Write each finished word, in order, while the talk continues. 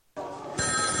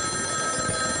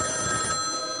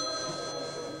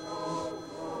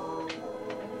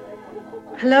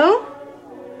Hello?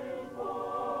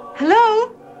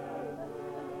 Hello?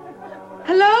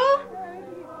 Hello?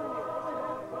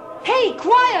 Hey,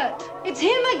 quiet! It's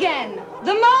him again!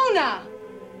 The Mona!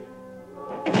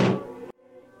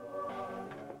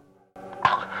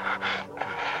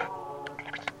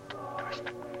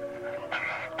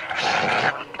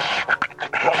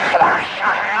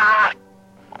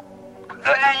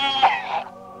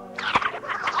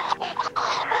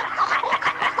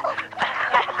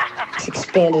 He's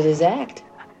expanded his act.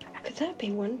 Could that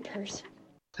be one person?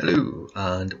 Hello,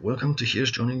 and welcome to Here's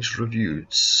Johnny's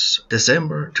Reviews.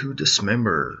 December to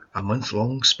Dismember, a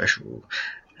month-long special.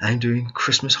 I'm doing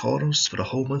Christmas horrors for the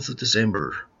whole month of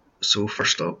December. So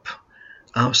first up,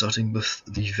 I'm starting with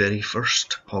the very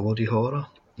first holiday horror.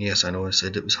 Yes, I know I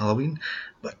said it was Halloween,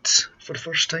 but for the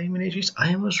first time in ages,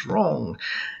 I was wrong.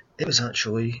 It was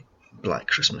actually Black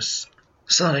Christmas,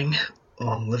 starring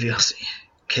Olivia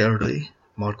Carey,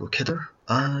 Margot Kidder,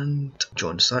 and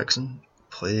John Saxon,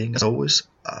 playing, as always,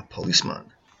 a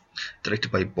policeman.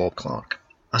 Directed by Bob Clark.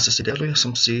 As I said earlier,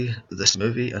 some say this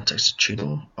movie and Texas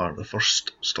Chainsaw are the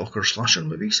first stalker slasher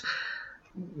movies,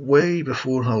 way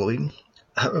before Halloween.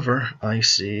 However, I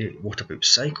say, what about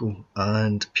Psycho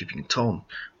and Peeping Tom,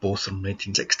 both from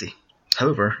 1960?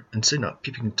 However, in saying that,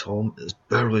 Peeping Tom is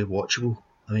barely watchable.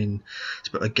 I mean, it's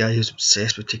about a guy who's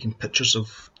obsessed with taking pictures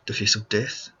of the face of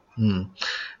death.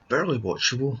 Barely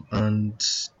watchable and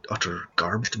utter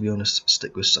garbage, to be honest.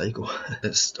 Stick with Psycho.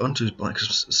 It's onto Black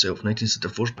Christmas itself.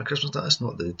 1974's Black Christmas, that is,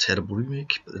 not the terrible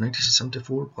remake, but the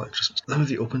 1974 Black Christmas. The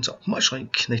movie opens up much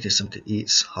like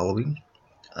 1978's Halloween,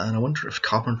 and I wonder if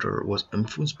Carpenter was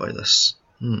influenced by this.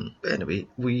 But anyway,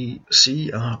 we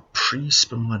see a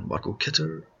pre-Spinman Margot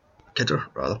Kidder,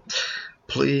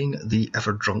 playing the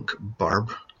ever-drunk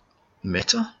Barb.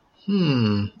 Meta?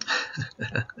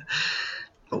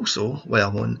 Also, while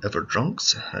I'm on Ever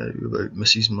Drunks, how about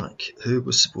Mrs. Mac, who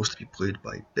was supposed to be played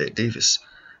by Bette Davis,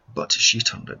 but she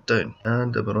turned it down.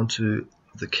 And we're on to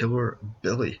the killer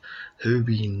Billy, who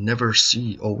we never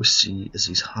always see is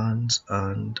his hands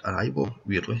and an eyeball,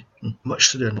 weirdly.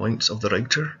 Much to the annoyance of the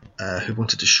writer, who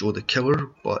wanted to show the killer,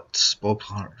 but Bob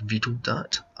Clark vetoed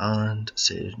that and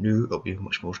said no, it'll be a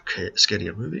much more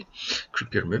scarier movie,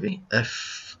 creepier movie,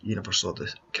 if you never saw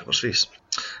the killer's face.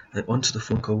 Now on to the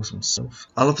phone calls himself.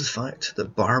 I love the fact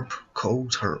that Barb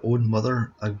calls her own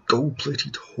mother a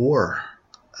gold-plated whore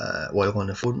while on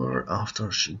the phone with her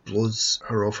after she blows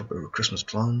her off about her Christmas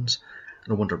plans.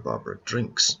 No wonder Barbara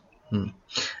drinks.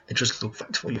 Interesting little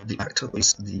fact for you, the actor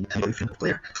is the boyfriend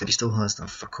player, but he still has that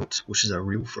fur coat, which is a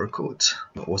real fur coat.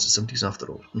 It was the 70s after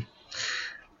all.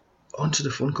 On to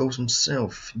the phone calls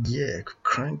himself. Yeah,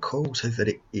 crank calls, how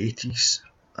very 80s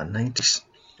and 90s.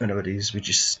 And nowadays we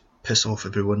just piss off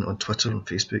everyone on Twitter and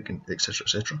Facebook and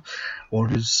etc. Or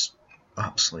use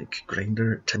apps like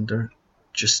Grindr, Tinder,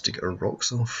 just to get our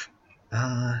rocks off.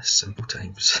 Simple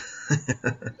times.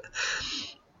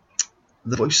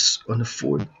 The voice on the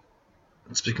phone,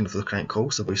 speaking of the crank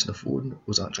calls, the voice on the phone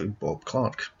was actually Bob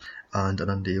Clark, and an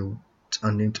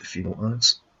unnamed female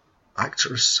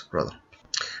actress.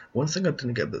 One thing I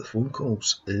didn't get about the phone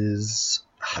calls is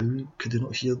how could they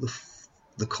not hear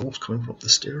the calls coming from up the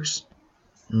stairs?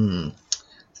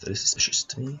 Very suspicious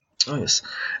to me. Oh yes,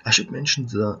 I should mention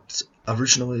that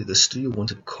originally the studio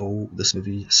wanted to call this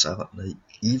movie Silent Night,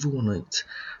 Evil Night,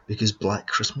 because Black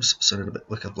Christmas sounded a bit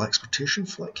like a blaxploitation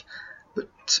flick,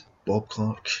 but Bob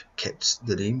Clark kept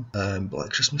the name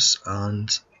Black Christmas and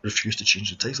refused to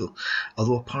change the title,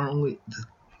 although apparently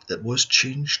it was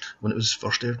changed when it was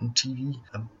first aired on TV,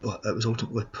 but it was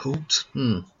ultimately pulled.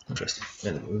 Interesting.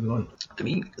 Anyway, moving on. To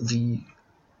me, the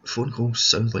phone call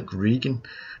sounds like Reagan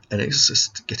and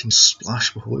Exorcist getting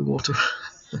splashed with holy water.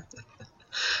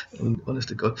 And honest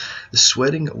to God, the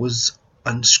swearing was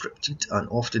unscripted and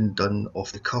often done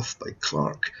off the cuff by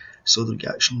Clark, so the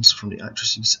reactions from the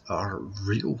actresses are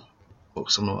real. Well,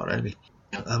 some of them are anyway.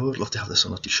 I would love to have this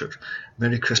on a t-shirt.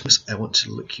 Merry Christmas, I want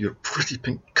to lick your pretty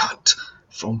pink cunt,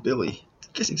 from Billy.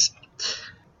 Kisses.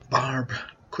 Barb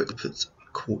quickly puts,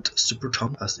 quote, Super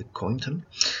Tom, as they coined him,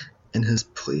 in his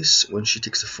place when she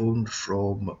takes the phone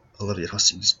from Olivia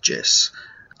Hussey's Jess,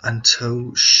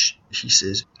 until he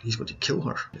says he's going to kill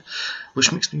her.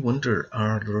 Which makes me wonder,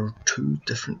 are there two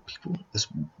different people? Is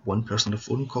one person on the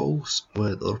phone calls,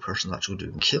 while the other person actually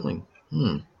doing killing?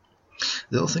 The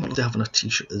other thing to have on a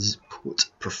t-shirt is, quote,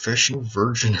 professional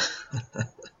virgin.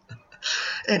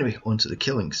 Anyway, on to the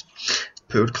killings.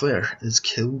 Poor Claire is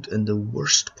killed in the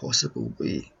worst possible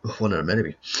way, one of them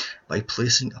anyway, by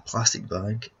placing a plastic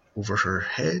bag over her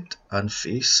head and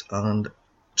face and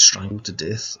strangled to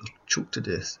death, or choked to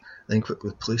death, then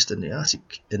quickly placed in the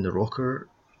attic in the rocker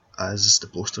as the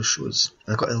poster shows.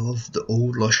 I gotta love the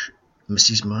old lush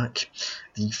Mrs. Mac,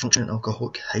 the functioning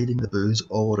alcoholic hiding the booze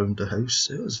all around the house.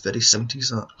 It was very 70s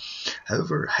that.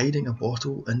 However, hiding a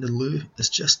bottle in the loo is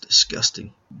just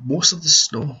disgusting. Most of the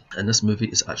snow in this movie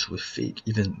is actually fake,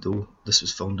 even though this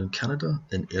was filmed in Canada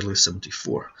in early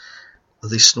 74.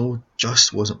 The snow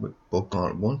just wasn't what Bob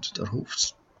Clark wanted or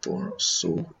hoped for,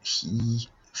 so he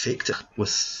faked it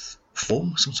with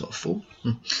foam, some sort of foam.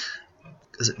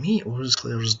 Is it me, or is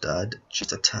Claire's dad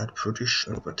just a tad prudish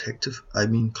or protective? I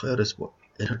mean, Claire is, what,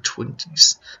 in her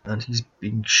 20s, and he's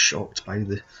being shocked by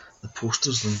the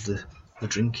posters and the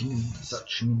drinking and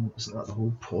such. Isn't that the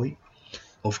whole point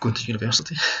of going to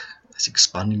university? It's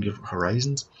expanding your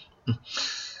horizons.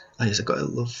 I guess I gotta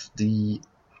love the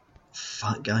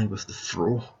fat guy with the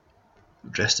fro,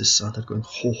 dressed as Santa, going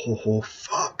ho ho ho,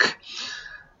 fuck!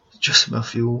 Just how I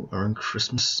feel around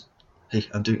Christmas. Hey,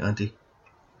 I'm doing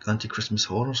anti-Christmas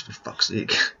horrors, for fuck's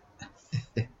sake.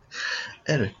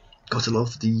 Anyway, gotta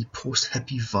love the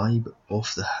post-hippie vibe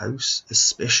of the house,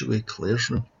 especially Claire's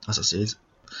room. As I said,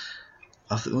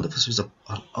 I thought this was an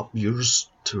up yours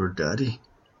to her daddy,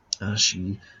 as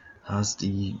she has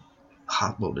the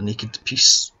naked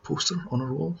piece poster on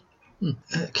her wall.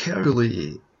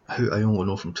 Curly, who I only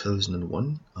know from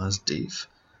 2001 as Dave,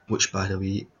 which by the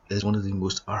way is one of the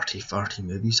most arty-farty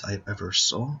movies I ever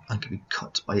saw, and could be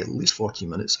cut by at least 40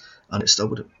 minutes and it still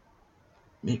wouldn't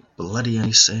make bloody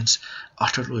any sense.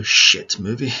 Utterly shit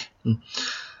movie.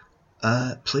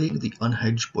 Playing the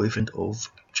unhinged boyfriend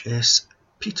of Jess,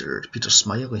 Peter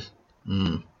Smiley.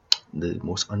 The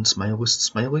most unsmileyest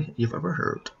Smiley you've ever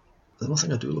heard. The one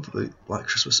thing I do love about Black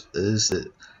Christmas is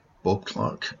that Bob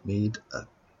Clark made a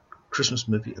Christmas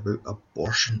movie about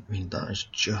abortion. I mean, that is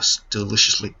just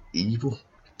deliciously evil.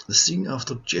 The scene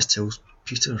after Jess tells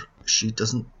Peter she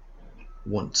doesn't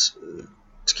want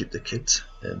to keep the kid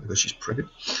because she's pregnant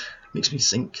makes me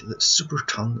think that Super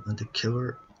Tongue and the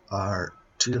killer are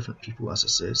two different people, as it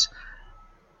says,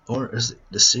 or is it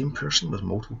the same person with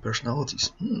multiple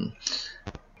personalities?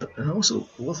 And also,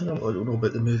 one thing I don't know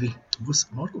about the movie, was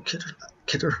Margot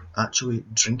Kidder actually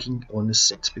drinking on the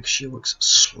set, because she looks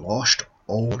sloshed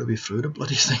all the way through the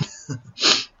bloody thing.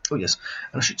 Oh yes,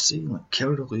 and I should say, like,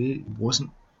 Carolee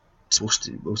wasn't supposed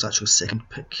to, was actually second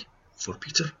pick for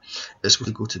Peter. It's supposed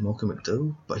to go to Malcolm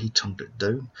McDowell, but he turned it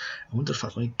down. I wonder if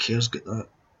that's why Kerr's got that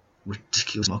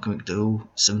ridiculous Malcolm McDowell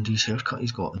 70s haircut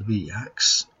he's got and the way he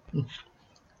acts.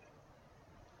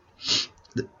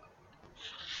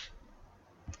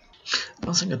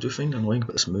 One thing I do find annoying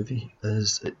about this movie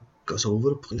is it goes all over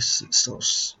the place. It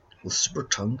starts with Super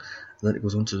Tongue, and then it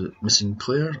goes on to Missing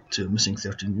Claire, to a missing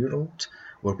 13-year-old,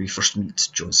 where we first meet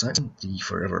John Saxon, the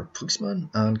forever policeman,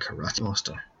 and Karate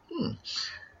Master. And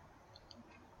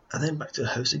then back to the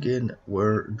house again,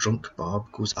 where drunk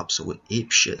Bob goes absolute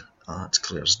apeshit at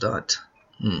Claire's dad.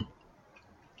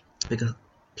 Pick a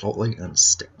plotline and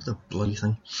stick with the bloody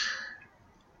thing.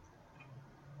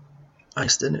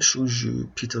 Then it shows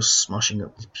you Peter smashing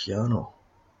up the piano.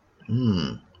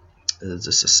 Is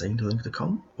this a sign of things to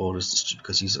come, or is this just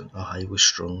because he's a highly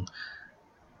strung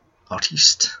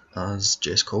artiste, as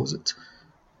Jess calls it?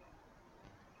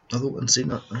 Although in saying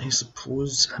that, I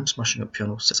suppose him smashing up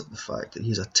piano sets up the fact that he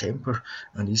has a temper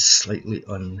and he's slightly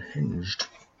unhinged.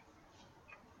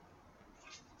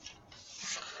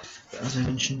 But as I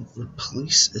mentioned, the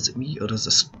police, is it me, or is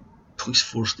this police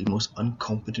force the most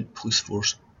incompetent police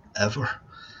force ever?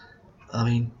 I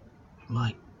mean,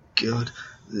 my god,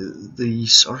 the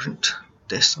sergeant,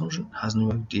 desk sergeant, has no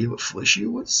idea what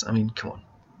fellatio is. I mean, come on.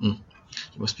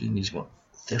 He must be in his,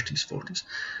 30s, 40s?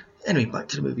 Anyway, back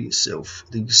to the movie itself.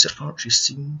 The search party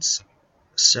scenes,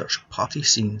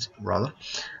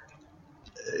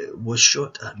 was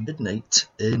shot at midnight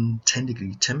in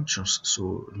 10-degree temperatures,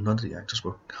 so none of the actors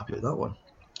were happy with that one.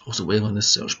 Also, while on this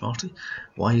search party,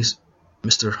 why is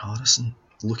Mr. Harrison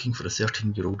looking for a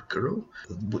 13-year-old girl,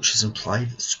 which is implied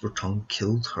that Super Tongue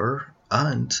killed her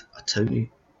and a townie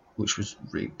which was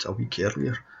raped a week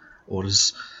earlier, or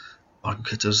as Margot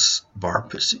Kidder's bar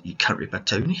puts it, you can't rape a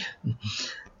townie.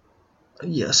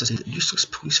 Yes, I said useless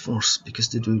police force, because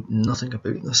they do nothing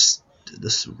about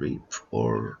this rape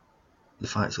or the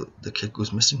fact that the kid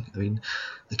goes missing. I mean,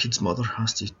 the kid's mother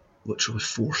has to literally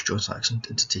force John Saxon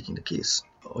into taking the case.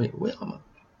 Oh wait a minute.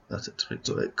 That's it. Right,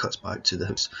 so it cuts back to the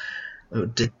house.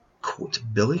 Did quote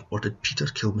Billy or did Peter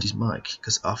kill Mrs. Mac?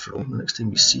 Because after all, the next time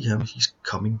we see him, he's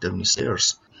coming down the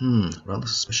stairs. Rather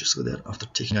suspiciously there, after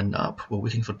taking a nap while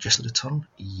waiting for Jess to return.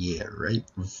 Yeah, right.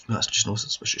 That's just no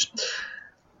suspicious.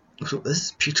 So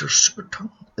is Peter Super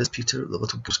Tongue? Is Peter the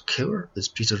little girl's killer? Is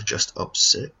Peter just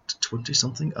upset,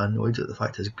 20-something, annoyed at the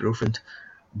fact his girlfriend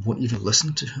won't even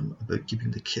listen to him about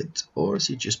keeping the kid, or is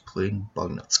he just plain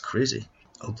bug nuts crazy?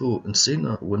 Although, in saying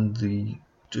that, when they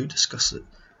do discuss it,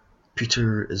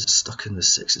 Peter is stuck in the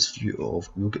sexist view of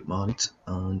we'll get married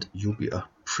and you'll be a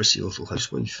prissy little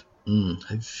housewife. How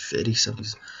very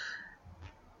 70s.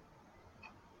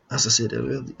 As I said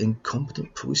earlier, the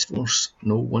incompetent police force.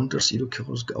 No wonder serial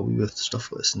killers got away with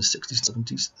stuff like this in the 60s and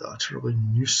 70s. They're utterly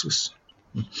useless.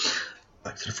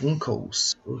 Back to the phone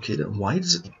calls. Okay, then why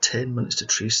does it take 10 minutes to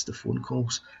trace the phone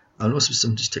calls? I know this was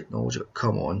 70s technology, but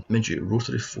come on. Mind you,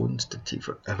 rotary phones did take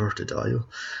forever to dial.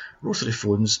 Rotary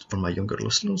phones, for my younger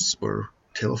listeners, were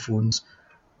telephones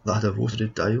that had a rotary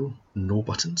dial, no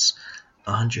buttons,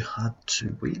 and you had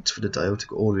to wait for the dial to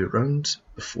go all the way around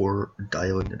before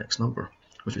dialing the next number,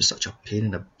 which was such a pain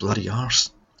in the bloody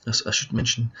arse. As I should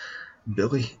mention,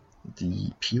 Billy,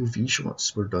 the POV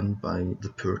shots were done by the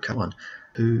poor cameraman,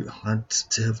 who had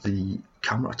to have the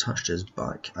camera attached to his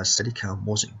back as Steadicam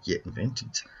wasn't yet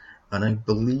invented. And I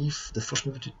believe the first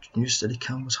movie to use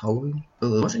Steadicam was Halloween.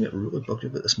 Well, the one thing that really bugged me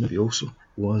about this movie also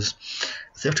was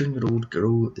a 13-year-old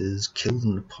girl is killed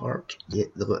in the park, yet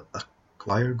they let a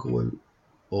choir go out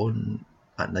on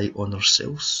at night on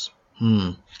themselves.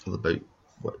 With about,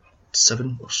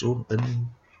 7 or so in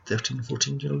 13,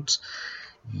 14-year-olds.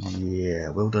 Yeah,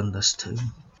 well done this time.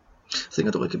 The thing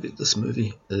I don't like about this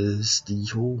movie is the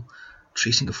whole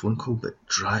tracing a phone call bit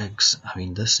drags. I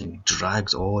mean, this thing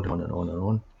drags on and on and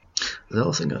on. The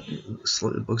other thing that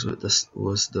slightly bugs about this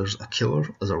was there's a killer,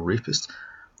 there's a rapist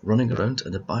running around,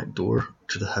 and the back door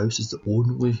to the house is the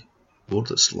only door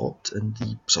that's locked in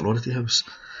the sorority house.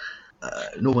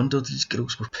 No wonder these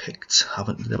girls were picked.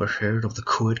 Haven't never heard of the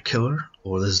Coed Killer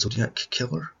or the Zodiac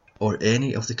Killer or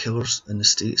any of the killers in the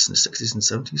States in the 60s and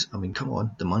 70s. I mean, come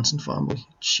on, the Manson family,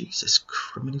 Jesus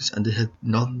criminies, and they had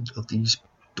none of these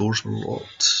doors were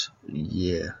locked.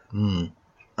 Yeah.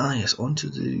 Yes, on to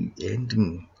the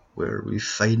ending, where we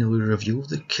finally reveal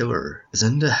the killer is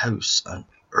in the house, an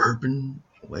urban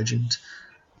legend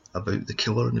about the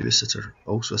killer and the babysitter.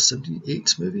 Also a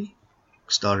 78 movie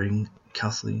starring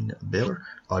Kathleen Beller,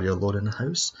 Are You Alone in the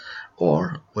House?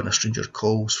 Or When a Stranger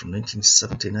Calls from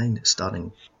 1979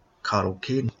 starring Carol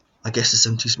Kane. I guess the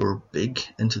 70s were big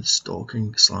into the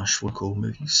stalking / phone call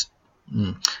movies.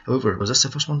 However, was this the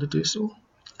first one to do so?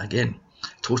 Again,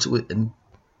 totally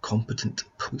incompetent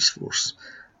police force,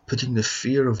 putting the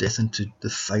fear of death into the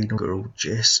final girl,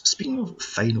 Jess. Speaking of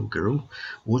final girl,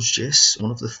 was Jess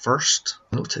one of the first?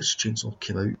 I know Texas Chainsaw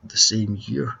came out the same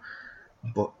year,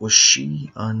 but was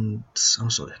she and,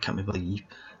 I'm sorry, I can't remember,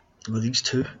 were these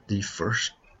two the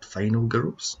first final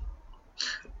girls?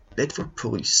 Bedford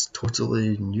Police,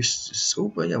 totally useless.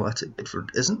 Oh, well, yeah, at it,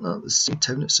 Bedford, isn't that the same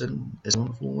town it's in as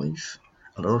Wonderful Life?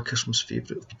 Another Christmas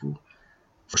favourite of people,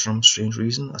 for some strange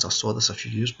reason, as I saw this a few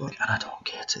years back, and I don't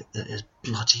get it. It is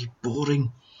bloody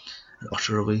boring. An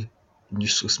utterly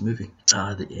useless movie.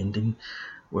 The ending,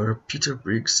 where Peter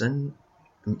breaks in,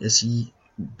 is he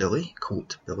Billy,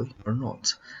 quote Billy, or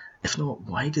not? If not,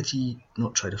 why did he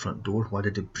not try the front door? Why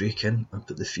did he break in and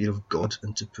put the fear of God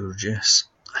into poor Jess?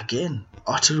 Again,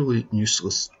 utterly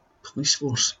useless police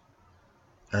force.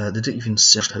 They didn't even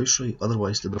search the house right,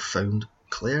 otherwise they would have found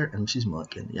Claire and Mrs.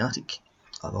 Mack in the attic,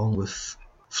 along with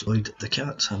Floyd the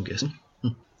cat, I'm guessing.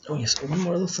 Oh yes, one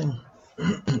more other thing,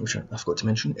 which I forgot to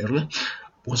mention earlier,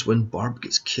 was when Barb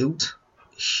gets killed,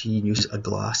 she uses a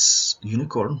glass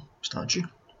unicorn statue.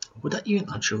 Would that even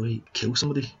actually kill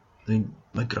somebody? I mean,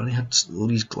 my granny had all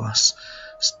these glass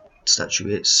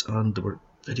statuettes and they were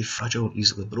very fragile and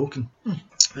easily broken.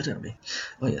 But anyway,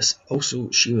 oh yes, also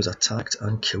she was attacked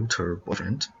and killed her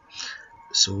boyfriend.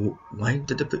 So why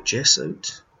did they put Jess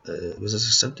out? Was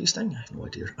this a 70s thing? I have no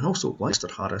idea. And also, why did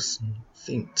Mr. Harrison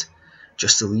faint?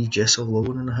 Just to leave Jess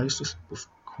alone in the house with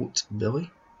quote, Billy?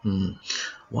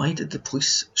 Why did the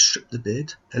police strip the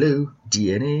bed? Hello,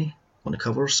 DNA on the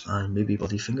covers and maybe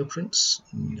bloody fingerprints?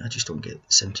 I just don't get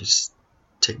 70s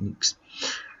techniques.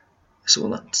 So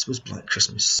that was Black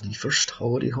Christmas, the first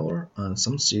holiday horror, and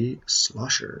some say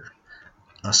slasher.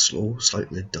 A slow,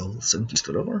 slightly dull 70s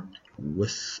thriller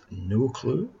with no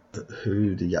clue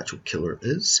who the actual killer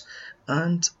is,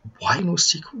 and why no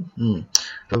sequel?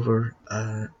 However,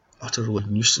 utterly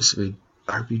uselessly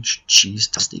garbage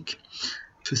cheese-tastic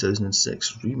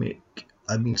 2006 remake.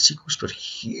 I mean, sequels were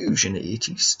huge in the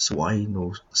 80s, so why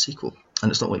no sequel?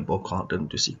 And it's not like Bob Clark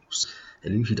didn't do sequels.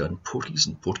 He done Porky's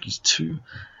and Porky's 2,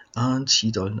 and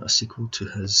he done a sequel to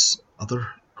his other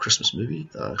Christmas movie,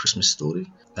 Christmas Story,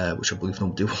 which I believe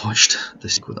nobody watched, the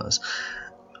sequel that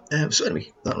is. So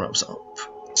anyway, that wraps it up.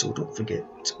 So don't forget,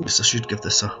 I should give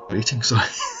this a rating, sorry.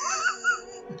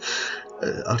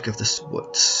 I'll give this,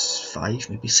 5,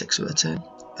 maybe 6 out of 10.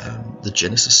 the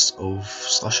genesis of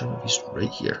slasher movies right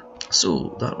here.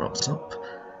 So that wraps us up,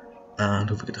 and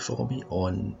don't forget to follow me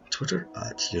on Twitter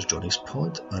at Here's Johnny's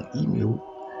Pod, and email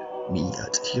me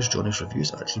at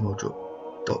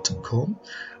here'sjohnny'sreviews@gmail.com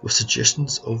with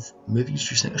suggestions of movies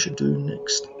you think I should do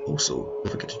next. Also,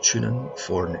 don't forget to tune in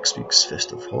for next week's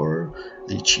Festive Horror,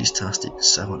 the Cheese-tastic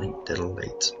Silent Night Deadly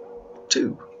Night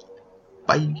 2.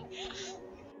 Bye!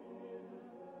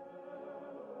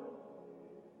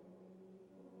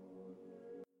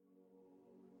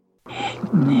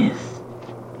 Agnes,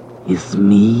 it's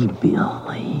me,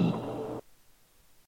 Billy.